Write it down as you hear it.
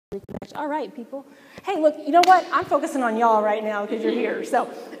All right, people. Hey, look, you know what? I'm focusing on y'all right now because you're here. So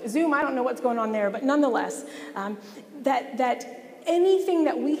Zoom, I don't know what's going on there, but nonetheless, that anything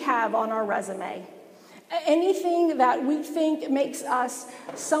that we have on our resume, anything that we think makes us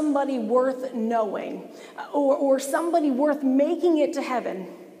somebody worth knowing or somebody worth making it to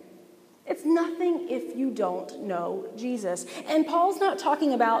heaven, it's nothing if you don't know Jesus. And Paul's not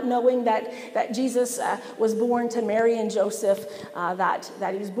talking about knowing that Jesus was born to Mary and Joseph,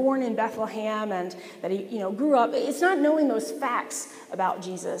 that he was born in Bethlehem and that he grew up. It's not knowing those facts about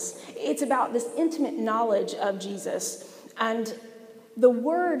Jesus. It's about this intimate knowledge of Jesus. And the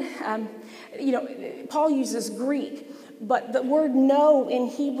word, Paul uses Greek, but the word know in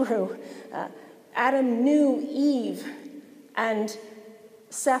Hebrew, Adam knew Eve and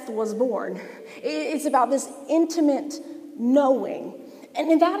Seth was born. It's about this intimate knowing.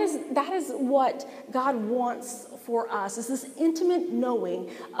 And that is what God wants for us, is this intimate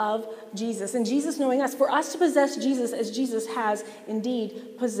knowing of Jesus. And Jesus knowing us, for us to possess Jesus as Jesus has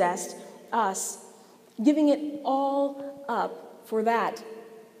indeed possessed us, giving it all up for that.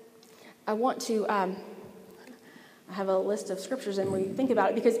 I want to I have a list of scriptures, and we think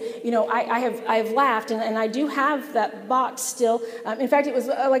about it because, I have laughed, and I do have that box still. In fact, it was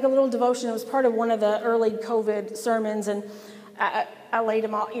like a little devotion. It was part of one of the early COVID sermons, and I laid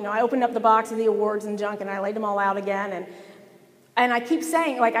them all, I opened up the box of the awards and junk, and I laid them all out again, and I keep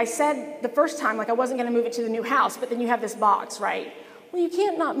saying, like I said the first time, like I wasn't going to move it to the new house, but then you have this box, right? Well, you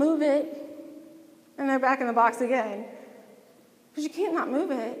can't not move it, and they're back in the box again, because you can't not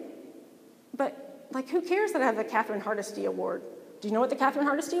move it, but like, who cares that I have the Catherine Hardesty Award? Do you know what the Catherine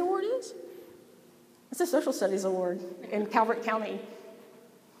Hardesty Award is? It's a social studies award in Calvert County.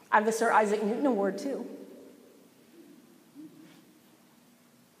 I have the Sir Isaac Newton Award, too.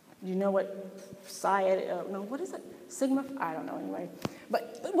 Do you know what what is it? Sigma? I don't know anyway.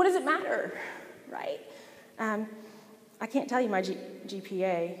 But what does it matter, right? I can't tell you my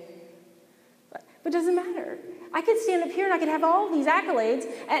GPA, but it doesn't matter. I could stand up here and I could have all these accolades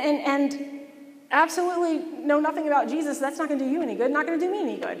and absolutely know nothing about Jesus. That's not going to do you any good, not going to do me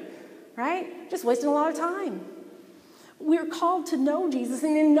any good, right? Just wasting a lot of time. We're called to know Jesus,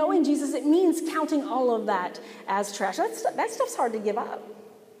 and in knowing Jesus, it means counting all of that as trash. That stuff's hard to give up.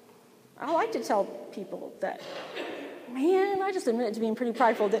 I like to tell people that, man, I just admitted to being pretty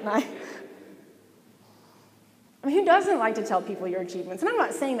prideful, didn't I? I mean, who doesn't like to tell people your achievements? And I'm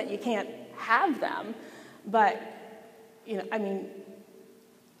not saying that you can't have them, but,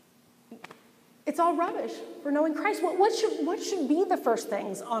 it's all rubbish for knowing Christ. What should be the first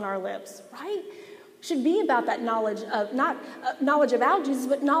things on our lips, right? Should be about that knowledge of, not knowledge about Jesus,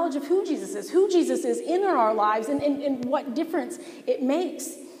 but knowledge of who Jesus is in our lives, and what difference it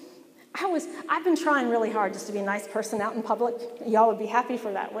makes. I've been trying really hard just to be a nice person out in public. Y'all would be happy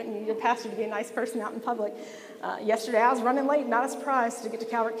for that, wouldn't you? Your pastor to be a nice person out in public. Yesterday I was running late, not a surprise, to get to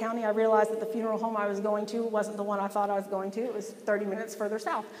Calvert County. I realized that the funeral home I was going to wasn't the one I thought I was going to. It was 30 minutes further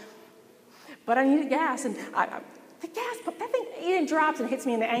south. But I needed gas, and the gas, that thing, it drops and hits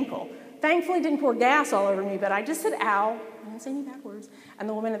me in the ankle. Thankfully, it didn't pour gas all over me, but I just said, ow. I didn't say any bad words. And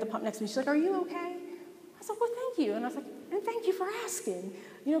the woman at the pump next to me, she's like, are you okay? I said, well, thank you. And I was like, and thank you for asking.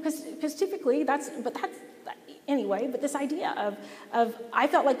 Because typically anyway, but this idea of I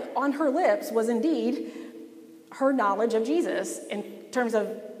felt like on her lips was indeed her knowledge of Jesus in terms of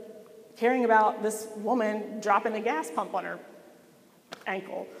caring about this woman dropping the gas pump on her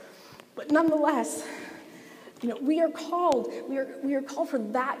ankle. But nonetheless, we are called for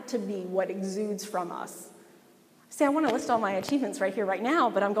that to be what exudes from us. See, I want to list all my achievements right here, right now,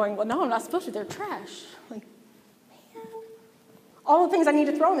 but I'm going, well, no, I'm not supposed to. They're trash. Like, man. All the things I need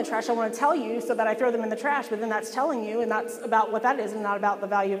to throw in the trash, I want to tell you so that I throw them in the trash, but then that's telling you, and that's about what that is, and not about the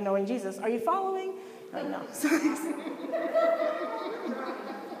value of knowing Jesus. Are you following? No.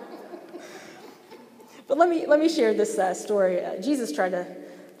 But let me share this story. Jesus tried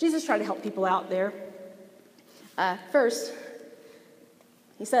to help people out there. First,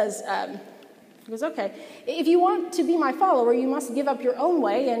 he says, he goes, okay, if you want to be my follower, you must give up your own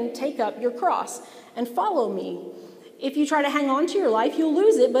way and take up your cross and follow me. If you try to hang on to your life, you'll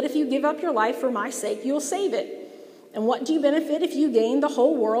lose it, but if you give up your life for my sake, you'll save it. And what do you benefit if you gain the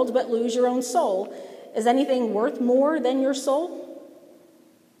whole world but lose your own soul? Is anything worth more than your soul?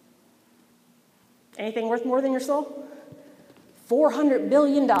 Anything worth more than your soul? $400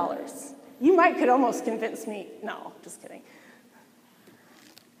 billion. You could almost convince me. No, just kidding.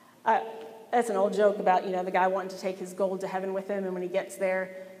 That's an old joke about, the guy wanting to take his gold to heaven with him, and when he gets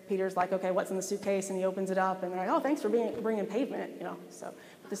there, Peter's like, okay, what's in the suitcase? And he opens it up, and they're like, oh, thanks for bringing pavement, So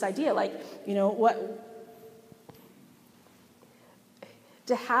this idea, what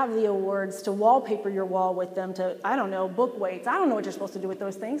to have the awards, to wallpaper your wall with them, to, I don't know, book weights. I don't know what you're supposed to do with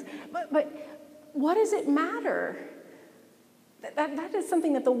those things. But what does it matter? That is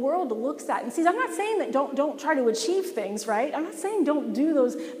something that the world looks at and sees. I'm not saying that don't try to achieve things, right? I'm not saying don't do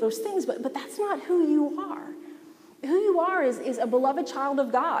those things, but that's not who you are. Who you are is a beloved child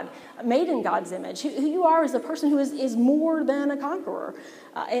of God, made in God's image. Who you are is a person who is more than a conqueror.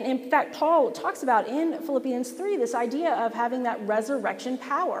 And in fact, Paul talks about in Philippians 3 this idea of having that resurrection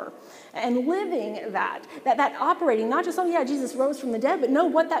power and living that operating, not just, oh yeah, Jesus rose from the dead, but no,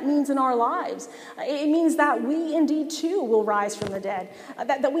 what that means in our lives. It means that we indeed too will rise from the dead,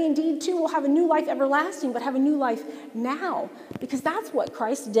 that we indeed too will have a new life everlasting, but have a new life now. Because that's what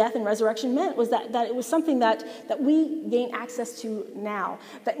Christ's death and resurrection meant, was that it was something that we gain access to now.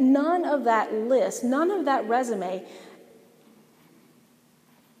 That none of that list, none of that resume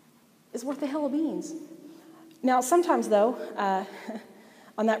is worth a hill of beans. Now, sometimes, though,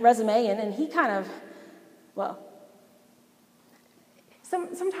 on that resume, and he kind of, well,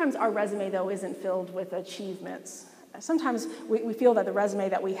 sometimes our resume, though, isn't filled with achievements. Sometimes we feel that the resume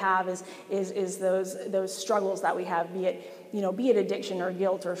that we have is those struggles that we have, be it addiction or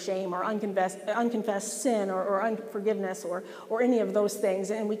guilt or shame or unconfessed sin or unforgiveness or any of those things,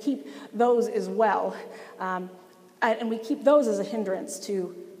 and we keep those as well, and we keep those as a hindrance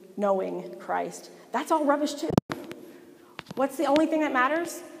to knowing Christ. That's all rubbish too. What's the only thing that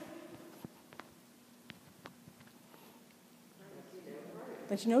matters?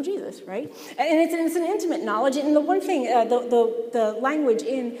 That you know Jesus, right? And it's an intimate knowledge. And the one thing, the language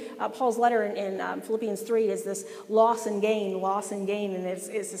in Paul's letter in Philippians 3 is this loss and gain, and it's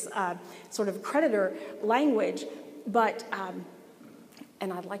this sort of creditor language. But,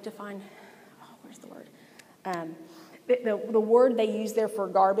 and I'd like to find, where's the word? The word they use there for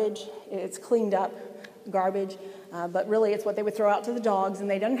garbage, it's cleaned up garbage, but really it's what they would throw out to the dogs, and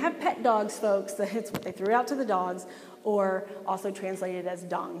they don't have pet dogs, folks. It's what they threw out to the dogs, or also translated as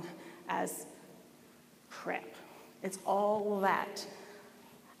dung, as crap. It's all that.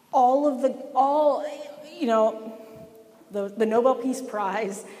 The Nobel Peace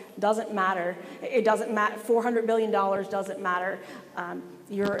Prize doesn't matter. It doesn't matter. $400 billion doesn't matter.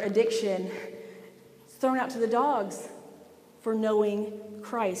 Your addiction is thrown out to the dogs for knowing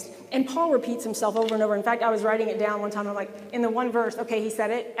Christ. And Paul repeats himself over and over. In fact, I was writing it down one time. I'm like, in the one verse, okay, he said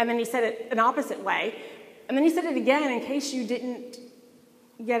it, and then he said it an opposite way. And then he said it again in case you didn't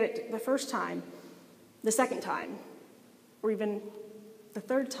get it the first time, the second time, or even the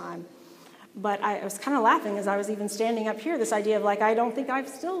third time. But I was kind of laughing as I was even standing up here, this idea of like, I don't think I've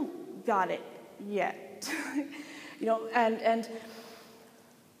still got it yet. And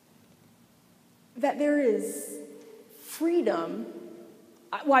that there is freedom.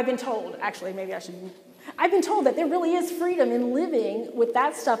 Well, I've been told, actually, maybe I should. I've been told that there really is freedom in living with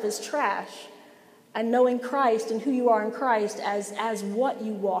that stuff as trash and knowing Christ and who you are in Christ as what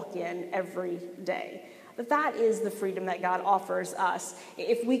you walk in every day. That is the freedom that God offers us.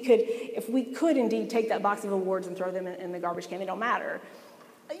 If we could indeed take that box of awards and throw them in the garbage can, they don't matter.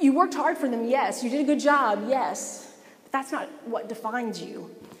 You worked hard for them, yes. You did a good job, yes. But that's not what defines you.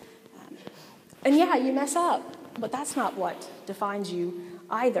 And yeah, you mess up, but that's not what defines you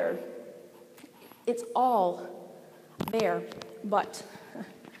either. It's all there, but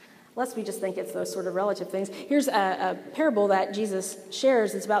lest we just think it's those sort of relative things. Here's a parable that Jesus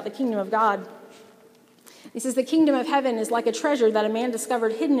shares. It's about the kingdom of God. He says, the kingdom of heaven is like a treasure that a man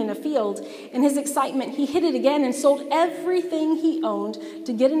discovered hidden in a field. In his excitement, he hid it again and sold everything he owned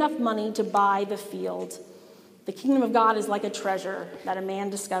to get enough money to buy the field. The kingdom of God is like a treasure that a man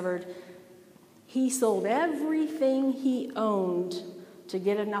discovered. He sold everything he owned to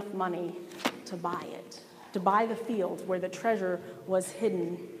get enough money to buy it, to buy the field where the treasure was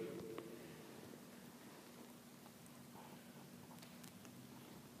hidden.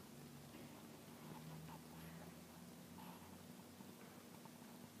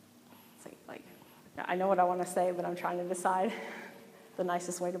 I know what I want to say, but I'm trying to decide the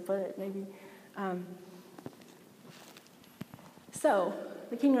nicest way to put it, maybe. So,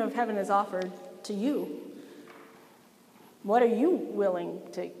 the kingdom of heaven is offered to you. What are you willing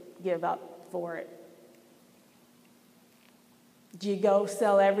to give up for it? Do you go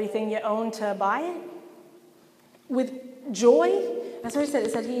sell everything you own to buy it? With joy? That's what he said.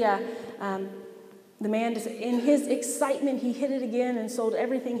 It said the man, in his excitement, he hid it again and sold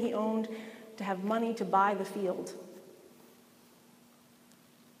everything he owned to have money to buy the field.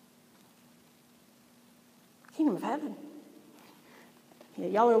 Kingdom of heaven. Yeah,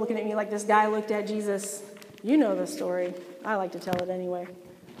 y'all are looking at me like this guy looked at Jesus. You know the story. I like to tell it anyway.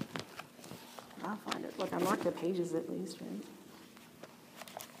 I'll find it. Look, I marked the pages at least, right?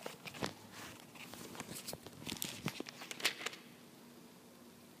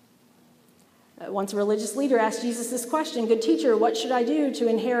 Once a religious leader asked Jesus this question, "Good teacher, what should I do to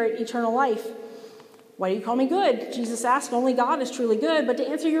inherit eternal life?" "Why do you call me good?" Jesus asked. "Only God is truly good. But to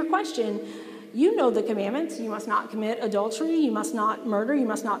answer your question, you know the commandments. You must not commit adultery. You must not murder. You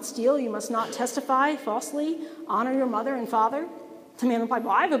must not steal. You must not testify falsely. Honor your mother and father." The man replied,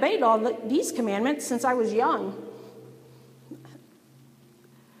 "Well, I've obeyed all these commandments since I was young."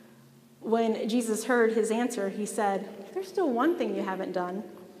 When Jesus heard his answer, he said, "There's still one thing you haven't done.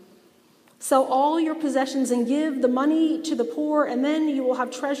 Sell all your possessions and give the money to the poor, and then you will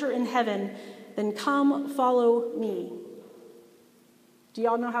have treasure in heaven. Then come, follow me." Do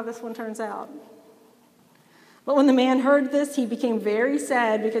y'all know how this one turns out? But when the man heard this, he became very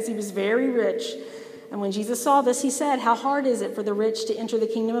sad because he was very rich. And when Jesus saw this, he said, "How hard is it for the rich to enter the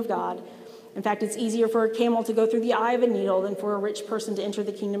kingdom of God? In fact, it's easier for a camel to go through the eye of a needle than for a rich person to enter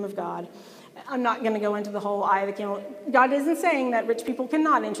the kingdom of God." I'm not going to go into the whole eye of the camel. God isn't saying that rich people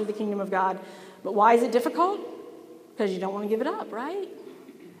cannot enter the kingdom of God. But why is it difficult? Because you don't want to give it up, right?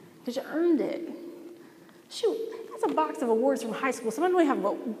 Because you earned it. Shoot, that's a box of awards from high school. Some of them have,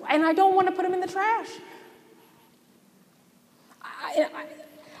 and I don't want to put them in the trash.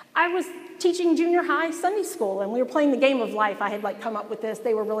 I was teaching junior high Sunday school, and we were playing the game of life. I had come up with this.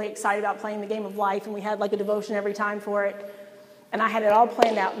 They were really excited about playing the game of life, and we had a devotion every time for it. And I had it all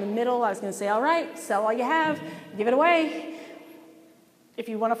planned out in the middle. I was going to say, all right, sell all you have, give it away. If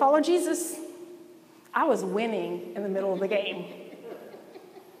you want to follow Jesus. I was winning in the middle of the game.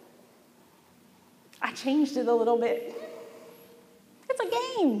 I changed it a little bit. It's a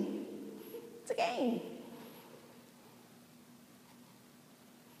game. It's a game.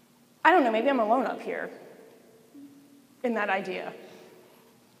 I don't know, maybe I'm alone up here in that idea.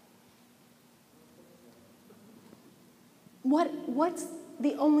 What's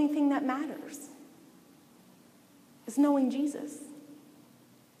the only thing that matters? Is knowing Jesus.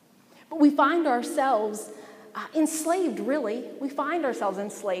 But we find ourselves enslaved, really. We find ourselves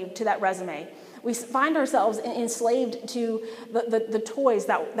enslaved to that resume. We find ourselves enslaved to the toys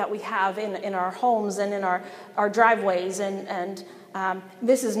that we have in our homes and in our driveways. And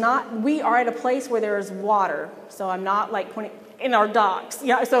this is not, we are at a place where there is water. So I'm not pointing in our docks.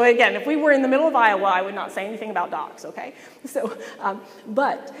 Yeah. So again, if we were in the middle of Iowa, I would not say anything about docks, okay? So,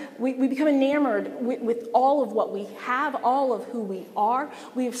 but we become enamored with all of what we have, all of who we are.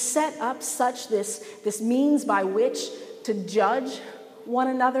 We've set up such this means by which to judge one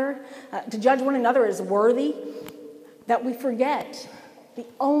another as worthy, that we forget the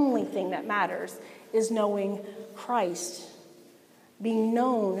only thing that matters is knowing Christ, being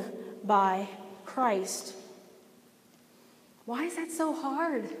known by Christ. Why is that so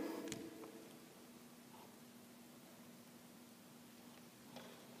hard?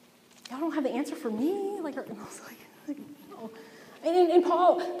 Y'all don't have the answer for me? No. And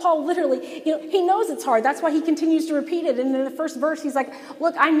Paul literally, he knows it's hard. That's why he continues to repeat it. And in the first verse, he's like,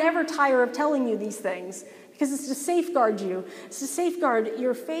 look, I never tire of telling you these things because it's to safeguard you. It's to safeguard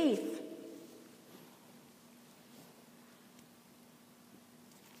your faith.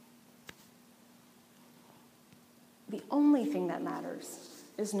 The only thing that matters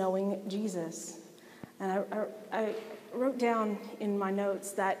is knowing Jesus. And I wrote down in my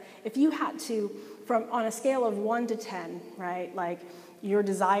notes that if you had to, on a scale of 1 to 10, right, your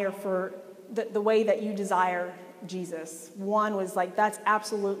desire for the way that you desire Jesus, 1 was that's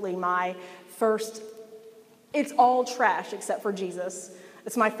absolutely my first, it's all trash except for Jesus.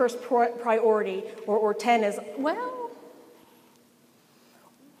 It's my first priority, or 10 is, well,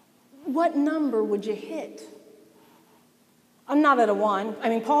 what number would you hit? I'm not at a 1. I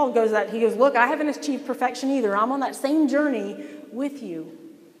mean, Paul goes, look, I haven't achieved perfection either. I'm on that same journey with you.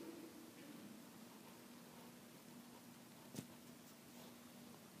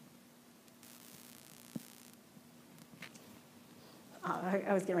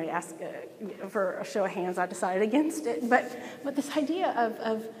 I was getting ready to ask for a show of hands. I decided against it. But this idea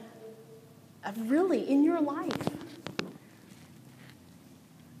of really in your life,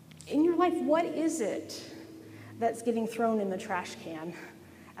 what is it that's getting thrown in the trash can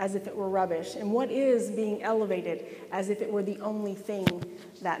as if it were rubbish? And what is being elevated as if it were the only thing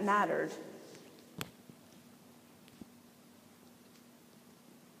that mattered?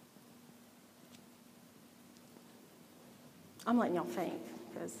 I'm letting y'all think,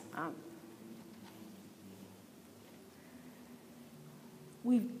 because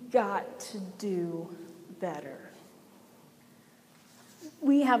we've got to do better.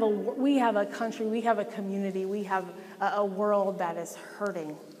 We have a country, we have a community, we have a world that is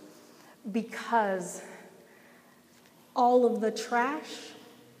hurting because all of the trash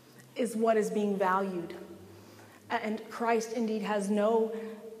is what is being valued. And Christ indeed has no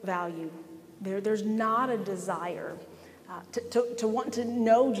value. There's not a desire to want to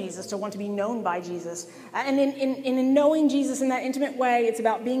know Jesus, to want to be known by Jesus. And in knowing Jesus in that intimate way, it's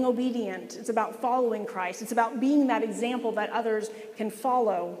about being obedient. It's about following Christ. It's about being that example that others can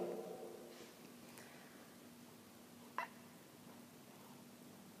follow.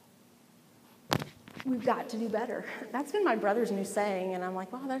 We've got to do better. That's been my brother's new saying, and I'm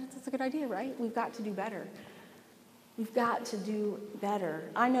like, well, that's a good idea, right? We've got to do better. We've got to do better.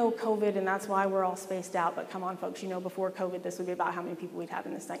 I know COVID, and that's why we're all spaced out, but come on, folks, before COVID, this would be about how many people we'd have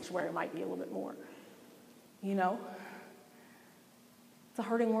in this sanctuary. It might be a little bit more. It's a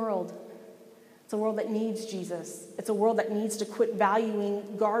hurting world. It's a world that needs Jesus. It's a world that needs to quit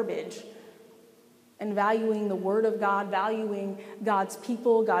valuing garbage and valuing the Word of God, valuing God's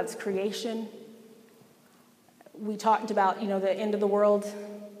people, God's creation. We talked about, the end of the world.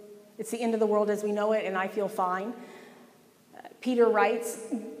 It's the end of the world as we know it, and I feel fine. Peter writes,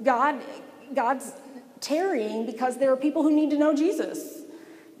 God's tarrying because there are people who need to know Jesus.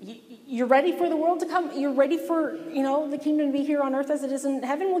 You're ready for the world to come. You're ready for, the kingdom to be here on earth as it is in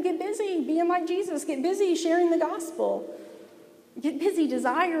heaven. Well, get busy being like Jesus. Get busy sharing the gospel. Get busy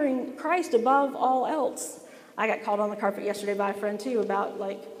desiring Christ above all else. I got called on the carpet yesterday by a friend, too, about,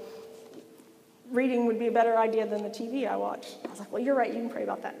 reading would be a better idea than the TV I watch. I was like, well, you're right. You can pray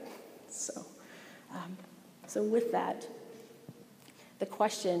about that. So with that, the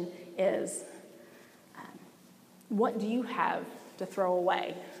question is, what do you have to throw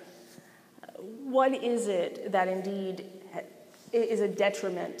away? What is it that indeed is a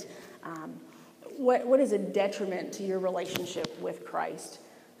detriment? What is a detriment to your relationship with Christ?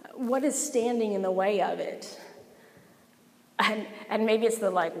 What is standing in the way of it? And maybe it's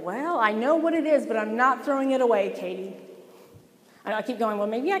I know what it is, but I'm not throwing it away, Katie. And I keep going, well,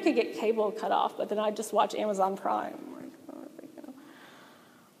 maybe I could get cable cut off, but then I'd just watch Amazon Prime.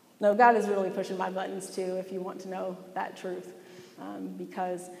 No, God is really pushing my buttons, too, if you want to know that truth.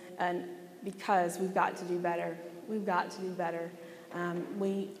 Because we've got to do better. We've got to do better.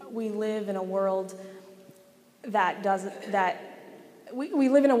 We live in a world we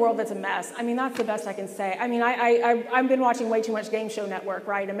live in a world that's a mess. I mean, that's the best I can say. I mean, I've been watching way too much Game Show Network,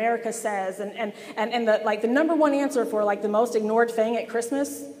 right? America Says, and the number one answer for the most ignored thing at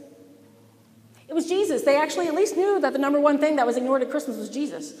Christmas, it was Jesus. They actually at least knew that the number one thing that was ignored at Christmas was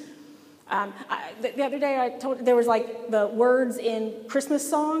Jesus. The other day I told there was the words in Christmas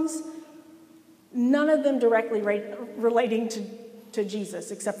songs, none of them directly relating to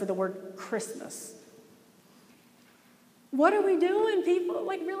Jesus except for the word Christmas. What are we doing, people?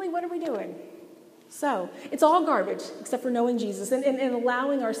 Really, what are we doing? So, it's all garbage except for knowing Jesus and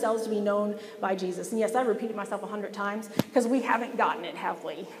allowing ourselves to be known by Jesus. And yes, I've repeated myself 100 times because we haven't gotten it, have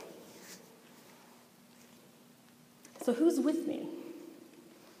we? So who's with me?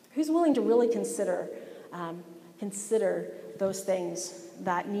 Who's willing to really consider those things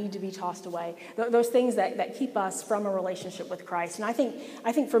that need to be tossed away, those things that keep us from a relationship with Christ? And I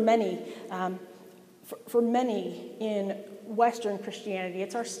think for many, for many in Western Christianity,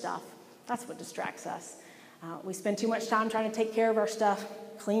 it's our stuff. That's what distracts us. We spend too much time trying to take care of our stuff,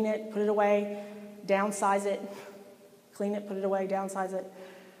 clean it, put it away, downsize it, clean it, put it away, downsize it,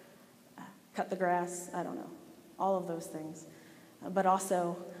 cut the grass, I don't know, all of those things. But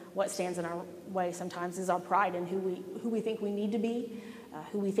also what stands in our way sometimes is our pride in who we think we need to be,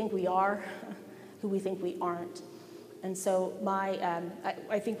 who we think we are, who we think we aren't. And so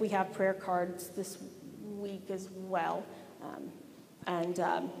I think we have prayer cards this week as well.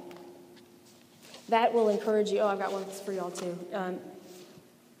 That will encourage you. Oh, I've got one that's for y'all too.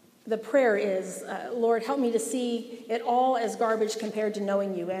 The prayer is, Lord, help me to see it all as garbage compared to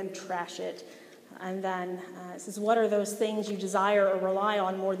knowing you, and trash it. And then it says, what are those things you desire or rely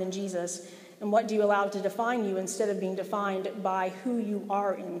on more than Jesus? And what do you allow to define you instead of being defined by who you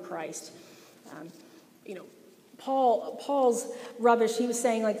are in Christ? Paul's rubbish, he was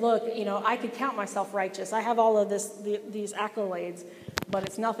saying, look, I could count myself righteous. I have all of these accolades, but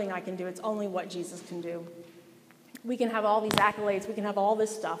it's nothing I can do. It's only what Jesus can do. We can have all these accolades. We can have all this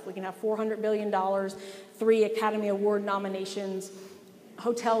stuff. We can have $400 billion, 3 Academy Award nominations,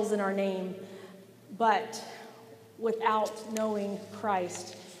 hotels in our name. But without knowing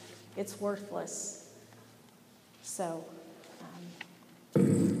Christ, it's worthless. So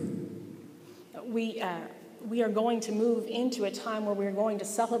we are going to move into a time where we're going to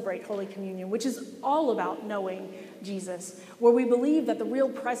celebrate Holy Communion, which is all about knowing Jesus, where we believe that the real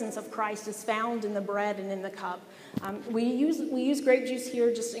presence of Christ is found in the bread and in the cup. We use grape juice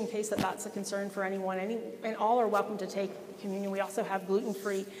here just in case that's a concern for anyone. And all are welcome to take communion. We also have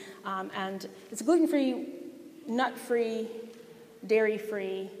gluten-free, and it's gluten-free, nut-free,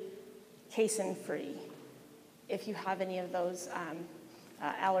 dairy-free, casein-free, if you have any of those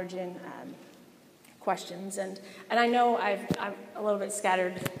allergen questions. And I know I'm a little bit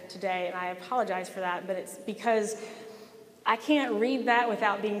scattered today, and I apologize for that, but it's because I can't read that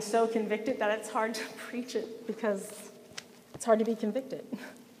without being so convicted that it's hard to preach it, because it's hard to be convicted.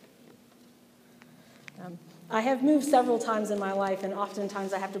 I have moved several times in my life, and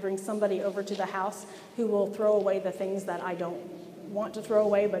oftentimes I have to bring somebody over to the house who will throw away the things that I don't want to throw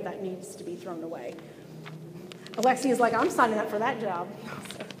away, but that needs to be thrown away. Alexi is like, I'm signing up for that job.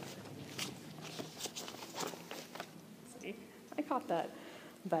 See, I caught that.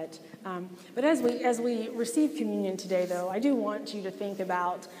 But as we receive communion today, though, I do want you to think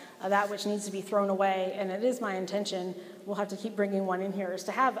about that which needs to be thrown away. And it is my intention, we'll have to keep bringing one in here, is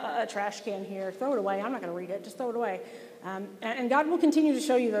to have a trash can here. Throw it away. I'm not going to read it. Just throw it away. And God will continue to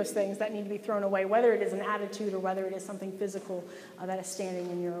show you those things that need to be thrown away, whether it is an attitude or whether it is something physical that is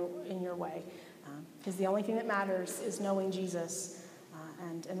standing in your way. Because the only thing that matters is knowing Jesus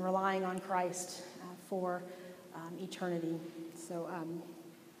and relying on Christ for eternity. So I'm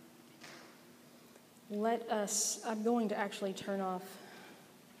going to actually turn off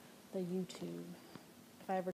the YouTube. If I ever